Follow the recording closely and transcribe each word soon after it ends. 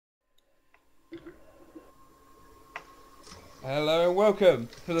Hello and welcome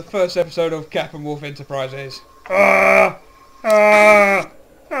to the first episode of captnwulf Enterprises. Ah! Ah!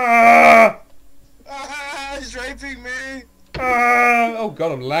 Ah! Ah, he's raping me! Ah! Oh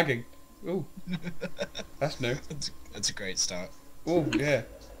god, I'm lagging. Ooh, that's new. That's a great start. Oh yeah.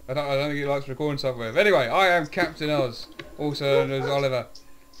 I don't think he likes recording software. Anyway, I am Captain Oz, also known as Oliver.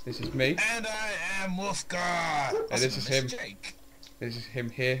 This is me. And I am Wolfgar! And this is him. Jake. This is him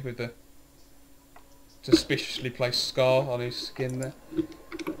here with the suspiciously placed scar on his skin there.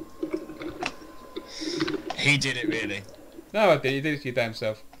 He did it really. No, I did. You did it to your damn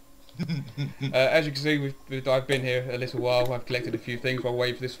self. As you can see, I've been here a little while. I've collected a few things while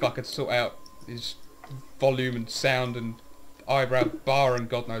waiting for this fucker to sort out his volume and sound and eyebrow bar and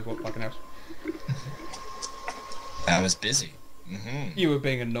God knows what fucking else. I was busy. You were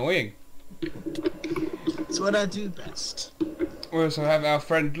being annoying. It's what I do best. We also have our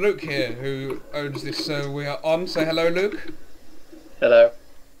friend Luke here, who owns this server we are on. Say hello, Luke. Hello.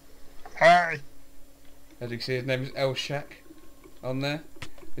 Hi! As you can see, his name is El Shack on there.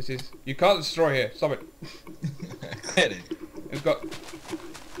 This is... You can't destroy here. Stop it. Clearly. We've got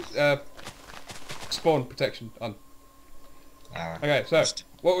spawn protection on. Okay, so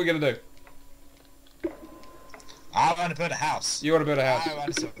what we're going to do? I want to build a house. You want to build a house? I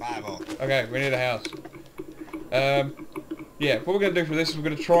want survival. Okay, we need a house. Yeah, what we're going to do for this is we're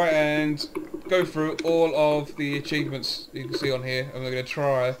going to try and go through all of the achievements you can see on here, and we're going to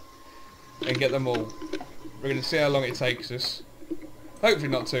try and get them all. We're going to see how long it takes us. Hopefully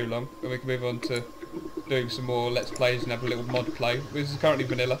not too long, and we can move on to doing some more Let's Plays and have a little mod play. This is currently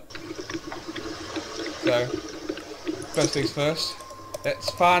vanilla. So, first things first,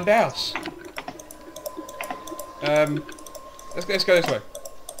 let's find out. Let's go this way.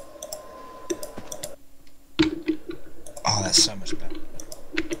 Oh, that's so much better.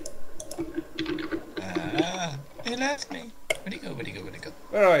 He left me. Where'd he go? Where'd he go? Where'd he go?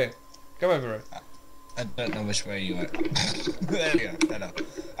 Where are you? Come over here. I don't know which way you are. There you go. Hello.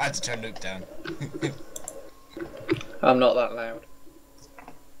 I had to turn Luke down. I'm not that loud.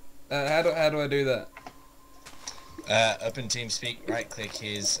 How do I do that? Up in TeamSpeak, right click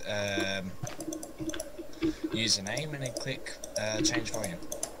his username and then click change volume.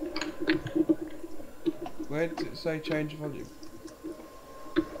 Where did it say change volume?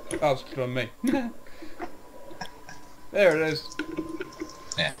 Oh, it's on me. There it is.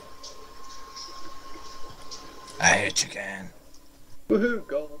 Yeah. I hit you again. Woohoo,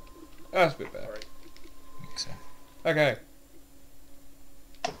 goal. That's a bit better. Sorry. I think so. Okay.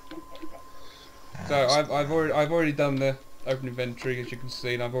 So I've already done the open inventory, as you can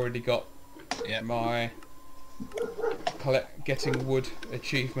see, and I've already got my getting wood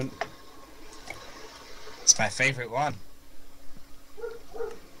achievement. It's my favourite one.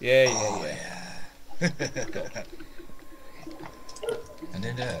 Yeah. And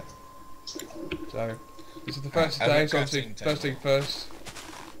then So this is the first day, so obviously first thing first,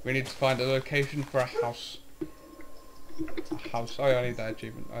 we need to find a location for a house. A house. Oh yeah, I need that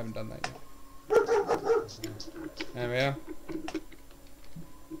achievement. I haven't done that yet. There we are.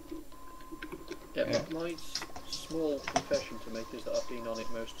 Yeah, my small confession to make is that I've been on it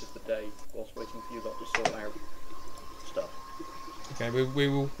most of the day whilst waiting for you lot to sort out stuff. Okay, we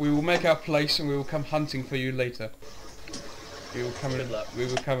will make our place and we will come hunting for you later. We will come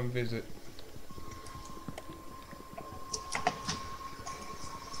and visit.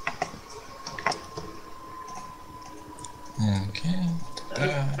 okay.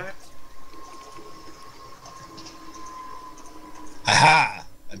 Aha!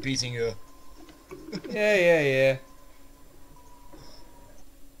 I'm beating you. Yeah.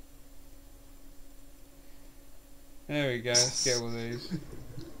 There we go, let's get all these.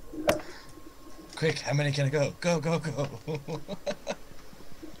 Quick, how many can I go? Go.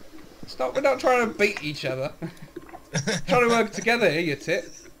 Stop, we're not trying to beat each other. Trying to work together here, you tit.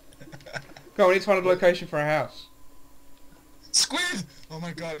 Come on, we need to find a location for a house. Squid! Oh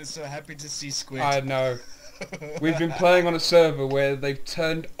my god, I'm so happy to see squid. I know. We've been playing on a server where they've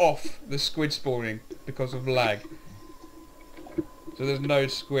turned off the squid spawning because of lag. So there's no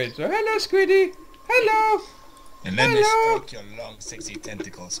squid. So hello, Squiddy! Hello! And then they stroke your long, sexy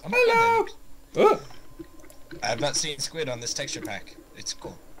tentacles. Oh my Hello! god, I've not seen squid on this texture pack. It's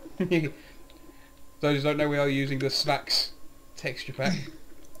cool. Those who don't know, we are using the Smacks texture pack.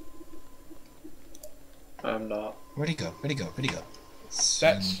 I'm not. Where'd he go?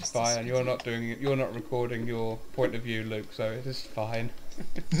 That's fine. You're not doing it. You're not recording your point of view, Luke. So it is fine.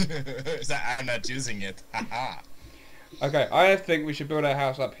 I'm not using it. Haha. Okay, I think we should build our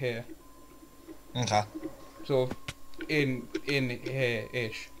house up here. Okay. Sort of in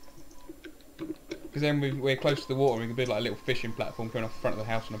here-ish. Because then we're close to the water, and we can build like a little fishing platform going off the front of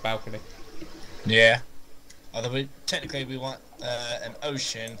the house on a balcony. Yeah. Although technically we want an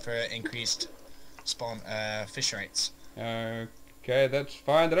ocean for increased spawn fish rates. Okay, that's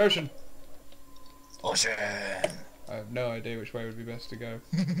fine. The ocean. Ocean. I have no idea which way would be best to go.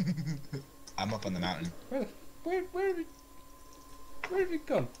 I'm up on the mountain. Where have you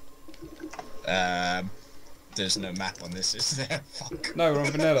gone? There's no map on this, is there? Fuck. No, we're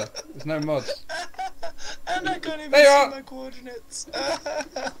on vanilla. There's no mods. And I can't even There you see are. my coordinates.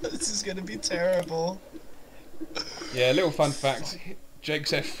 This is gonna be terrible. Yeah, little fun fact.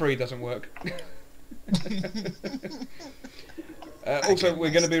 Jake's F3 doesn't work. Also,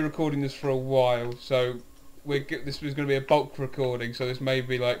 we're going to be recording this for a while, so this was going to be a bulk recording, so this may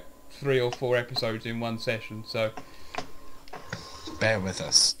be like 3 or 4 episodes in one session, so... Bear with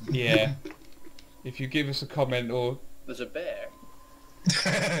us. Yeah. If you give us a comment or... There's a bear.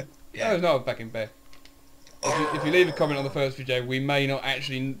 No, Yeah. there's not a fucking bear. If you leave a comment on the first video, we may not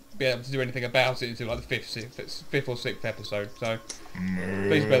actually be able to do anything about it until like the 5th or 6th episode, so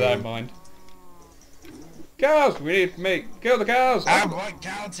please bear that in mind. Cows! We need meat! Kill the cows! I want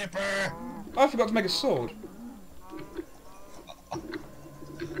cow tipper! I forgot to make a sword.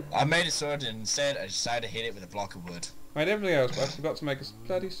 I made a sword and instead I decided to hit it with a block of wood. Made everything else, but I forgot to make a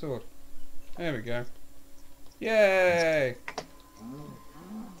bloody sword. There we go. Yay!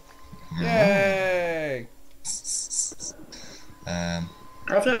 Yay! I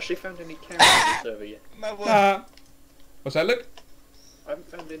haven't actually found any cows on the server yet. My wood. What's that, Luke? I haven't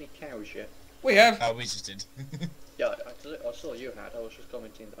found any cows yet. We have. Oh, we just did. Yeah, I saw you had. I was just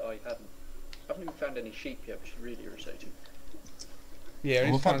commenting that I hadn't. I haven't even found any sheep yet, which is really irritating. Yeah, we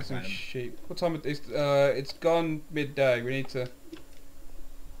need We'll to find probably some find 'em. sheep. What time it is? It's gone midday. We need to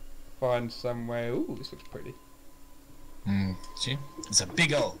find somewhere. Ooh, this looks pretty. See? It's a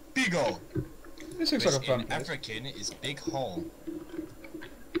big ol'. Big ol'. This looks Which like a fun in place. African is big hole.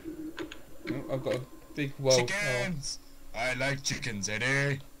 Oh, I've got a big well. Chickens! I like chickens,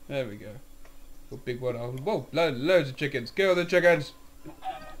 Eddie. There we go. Got big one. Whoa, loads of chickens. Kill the chickens.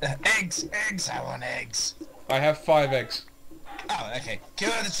 Eggs! Eggs! I want eggs! I have 5 eggs. Oh, okay.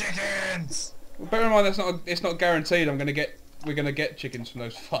 Kill the chickens! Well, bear in mind it's not guaranteed we're gonna get chickens from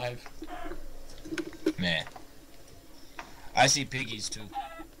those 5. Meh. I see piggies too.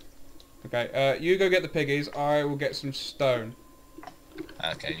 Okay, you go get the piggies. I will get some stone.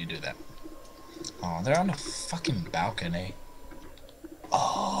 Okay, you do that. Oh, they're on a fucking balcony.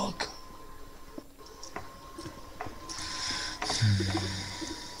 Oh,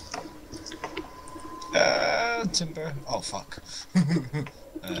 timber. Oh, fuck.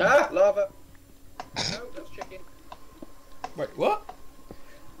 Lava! No, that's chicken. Wait, what?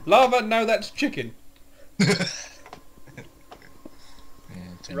 Lava? No, that's chicken.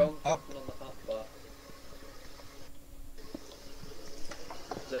 Wrong Up. button on the hot bar.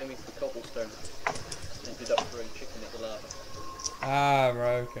 I was aiming for cobblestone. Ended up throwing chicken at the lava. Ah,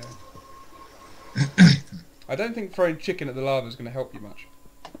 right, okay. I don't think throwing chicken at the lava is going to help you much.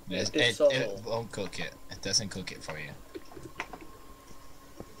 It won't cook it. It doesn't cook it for you.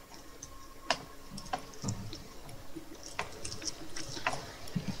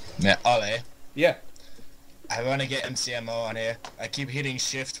 Yeah, Ollie, Yeah. I want to get MCMO on here. I keep hitting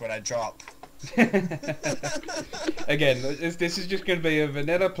shift when I drop. Again, this is just going to be a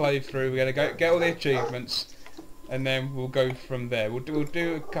vanilla playthrough. We're going to go get all the achievements, and then we'll go from there. We'll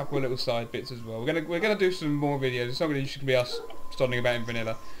do a couple of little side bits as well. We're gonna do some more videos. It's not going to just be us starting about in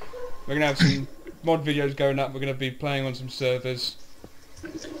vanilla. We're going to have some mod videos going up. We're going to be playing on some servers.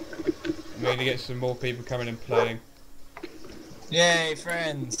 We're going to get some more people coming and playing. Yay,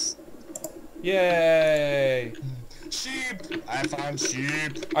 friends! Yay! Sheep! I found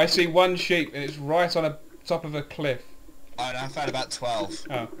sheep! I see one sheep and it's right on the top of a cliff. Oh, and I found about 12.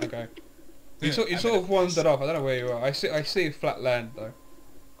 Oh, okay. You Yeah, sort I'm in of a wandered off. I don't know where you are. I see a flat land though.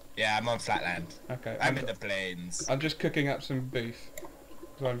 Yeah, I'm on flatland. Okay. I'm in the plains. I'm just cooking up some beef.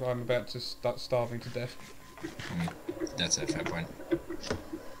 'Cause I'm about to start starving to death. That's a fair point.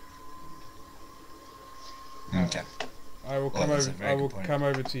 Oh. Okay. I will Well, come that's a over. very I will good point. come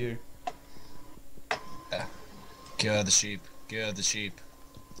over to you. Kill the sheep. Kill the sheep.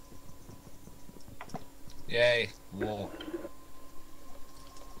 Yay. War.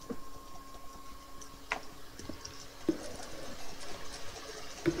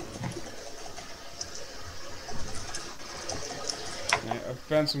 Yeah, I've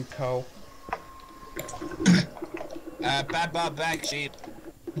found some coal. Bad bar back sheep.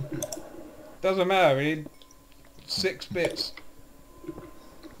 Doesn't matter. We need 6 bits.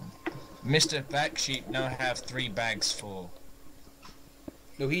 Mr. Back Sheep now have 3 bags full.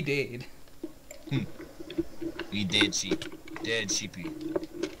 No, he did. We dead sheep. Dead sheepy.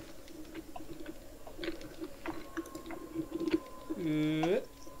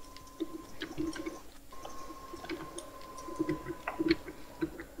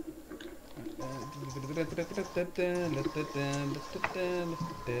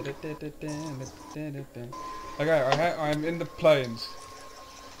 Okay, I'm in the plains.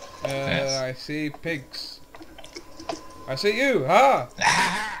 Yes. I see pigs. I see you! Ha!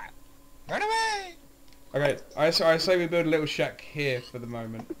 Run away! Okay, I say we build a little shack here for the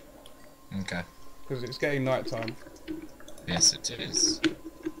moment. Okay. Because it's getting night time. Yes, it is.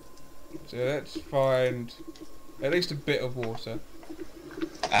 So let's find at least a bit of water.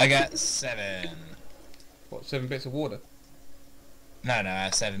 I got 7. What, 7 bits of water? No, I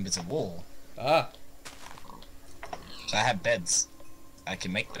have 7 bits of wool. Ah! So I have beds. I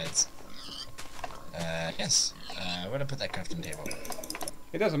can make beds. Yes. Where do I put that crafting table?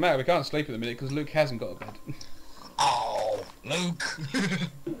 It doesn't matter, we can't sleep at the minute because Luke hasn't got a bed. Oh, Luke!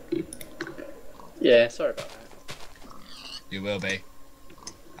 Yeah, sorry about that. You will be.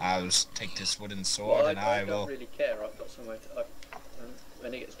 I'll just take this wooden sword and I I will... don't really care. I've got somewhere to...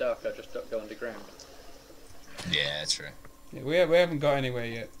 when it gets dark, I just don't go underground. Yeah, that's true. Yeah, we haven't got anywhere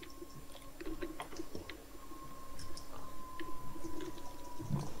yet.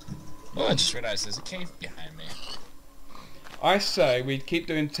 Oh, I just realised there's a cave behind me. I say we keep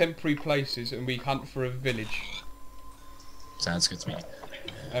doing temporary places and we hunt for a village. Sounds good to me.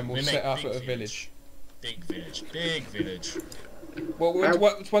 And we'll We set make up big at a village. village. Big village. Big village. Well,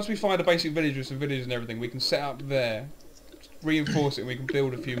 once we find a basic village with some villages and everything, we can set up there, reinforce it, and we can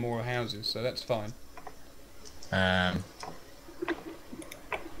build a few more houses, so that's fine. Where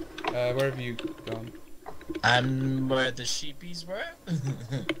have you gone? I'm where the sheepies were?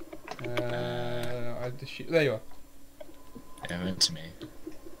 There you are. They went to me.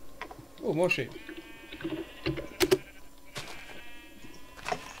 Oh, more sheep.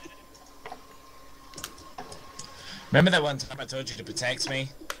 Remember that one time I told you to protect me?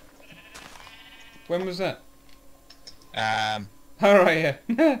 When was that? Alright,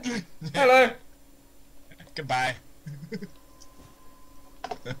 yeah. Hello! Goodbye.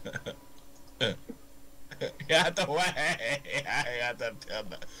 Get out the way! I got the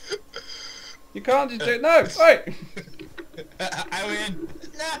pillar. You can't just do it. No! Wait! I win!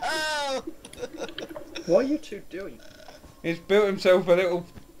 No! What are you two doing? He's built himself a little...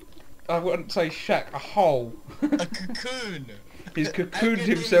 I wouldn't say shack, a hole. A cocoon! He's I cocooned can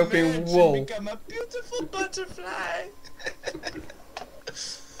himself in emerge wool. and become a beautiful butterfly!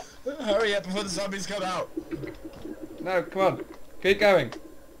 Hurry up before the zombies come out! No, come on. Keep going.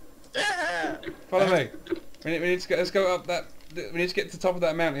 Follow me. We need to get, let's go up that... We need to get to the top of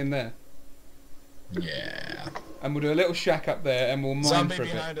that mountain there. Yeah. And we'll do a little shack up there and we'll mine Zombie for a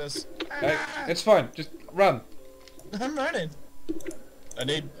bit. behind us. Okay, it's fine. Just run. I'm running. I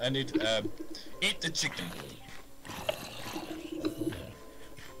need, eat the chicken.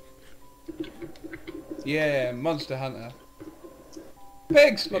 Yeah, monster hunter.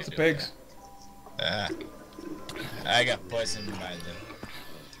 Pigs! Lots of pigs. I got poisoned by the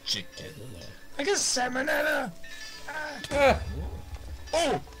chicken. I got salmonella. Ah,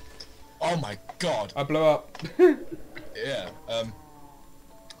 Oh! Oh my god. I blew up. Yeah,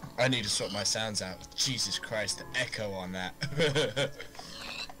 I need to sort my sounds out. Jesus Christ, the echo on that.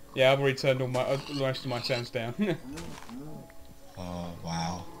 Yeah, I've already turned all my most of my sounds down. Oh,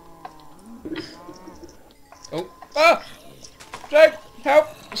 wow. Oh, ah! Jake, help!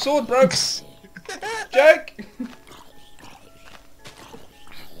 The sword broke. Jake!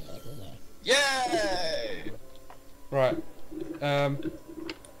 Yay! Right.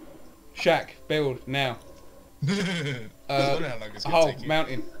 Shack, build now. I was wondering how long it's gonna Hole, take you.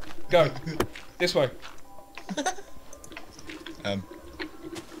 mountain. Go. This way. Get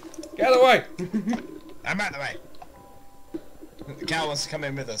out of the way. I'm out of the way. The cow wants to come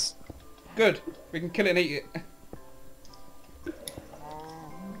in with us. Good. We can kill it and eat it.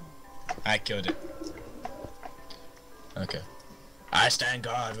 I killed it. Okay. I stand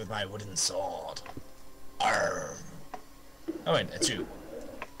guard with my wooden sword. Arr. Oh wait, that's you.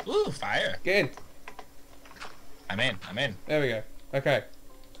 Ooh, fire. Get in. I'm in. There we go. Okay.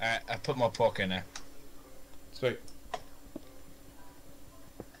 Alright, I put more pork in there. Sweet.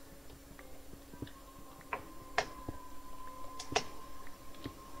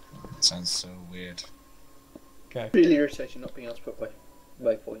 Sounds so weird. Okay. Really irritating not being able to put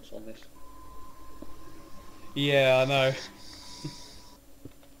waypoints on this. Yeah, I know.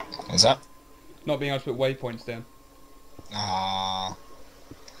 What's up? Not being able to put waypoints down. Ah.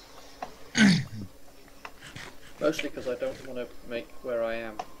 Mostly because I don't want to make where I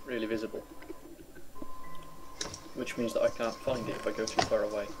am really visible. which means that I can't find it if I go too far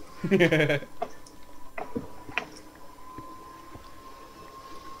away.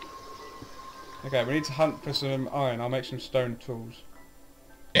 Okay, we need to hunt for some iron. I'll make some stone tools.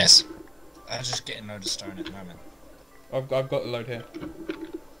 Yes. I'm just getting loads of stone at the moment. I've got the load here.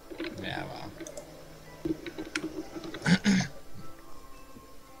 Yeah, well.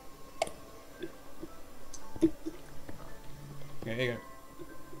 Yeah, here you go.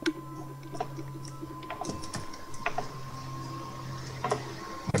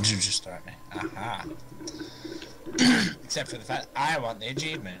 What did you just throw at me? Aha. Except for the fact I want the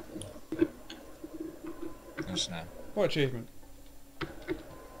achievement. There's no. What achievement?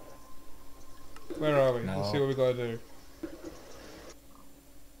 Where are we? No. Let's see what we gotta do.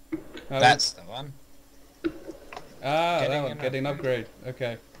 That's the one. That one. Getting an upgrade.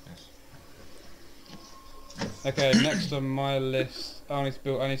 Okay. Yes. Okay, next on my list, I need to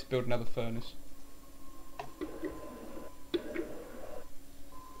build another furnace.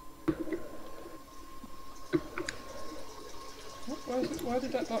 Why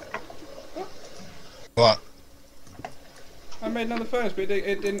did that not? What? I made another furnace, but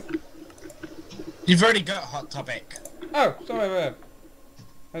it didn't. You've already got Hot Topic. Oh, sorry, where?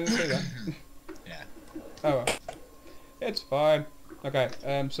 I didn't see that. Yeah. Oh well. It's fine. Okay,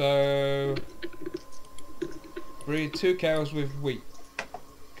 so breed 2 cows with wheat.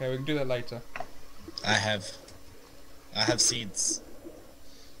 Okay, we can do that later. I have seeds.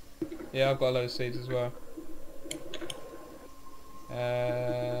 Yeah, I've got a load of seeds as well.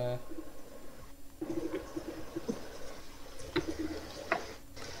 I'm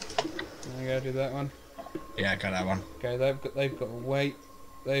gonna do that one. Yeah, I got that one. Okay, they've got to wait.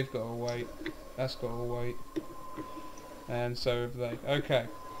 They've got to wait. That's got to wait. And so have they. Okay.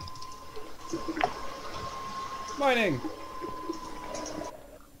 Mining.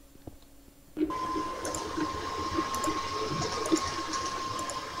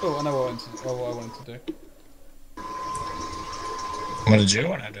 Oh, I know what I wanted to do. What did you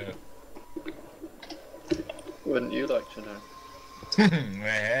want to do? Wouldn't you like to know?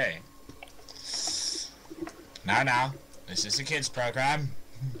 Hey. Now. This is a kids program.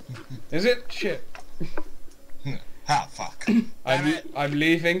 Is it? Shit. Ah, fuck. Damn it. I'm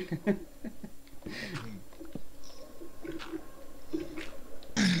leaving.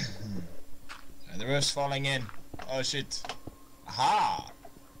 The roof's falling in. Oh shit. Aha!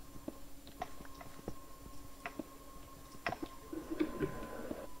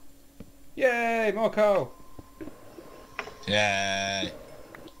 Yay, more coal. Yay.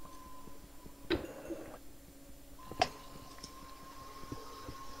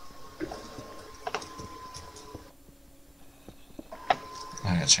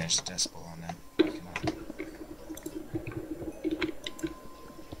 I gotta change the decibel on that.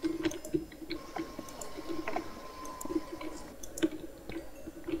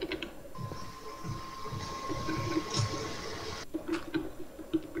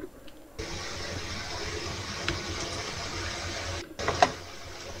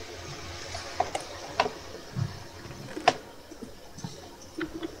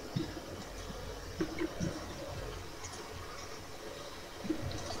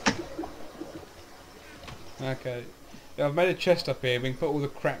 Okay. Yeah, I've made a chest up here. We can put all the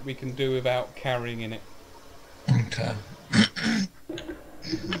crap we can do without carrying in it. Okay.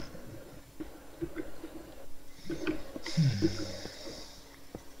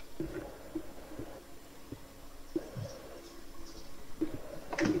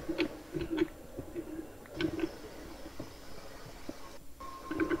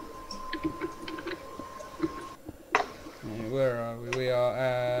 Where are we? We are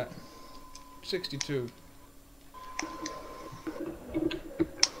at 62.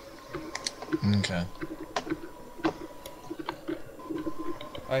 Okay.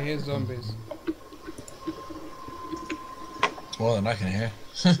 I hear zombies. It's more than I can hear.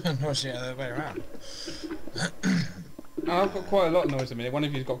 No, it's the other way around. Oh, I've got quite a lot of noise a minute. One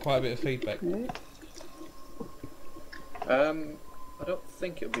of you's got quite a bit of feedback. I don't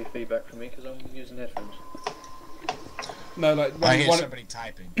think it'll be feedback from me because I'm using headphones. No, like I hear somebody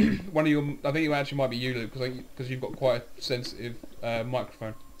typing. one of you. I think you actually might be you, Luke, because you've got quite a sensitive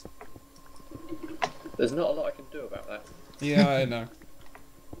microphone. There's not a lot I can do about that. Yeah, I know.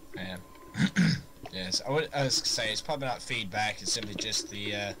 Yeah. Yes, I was gonna say it's probably not feedback. It's simply just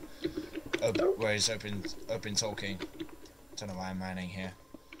the where it's open talking. Don't know why I'm mining here.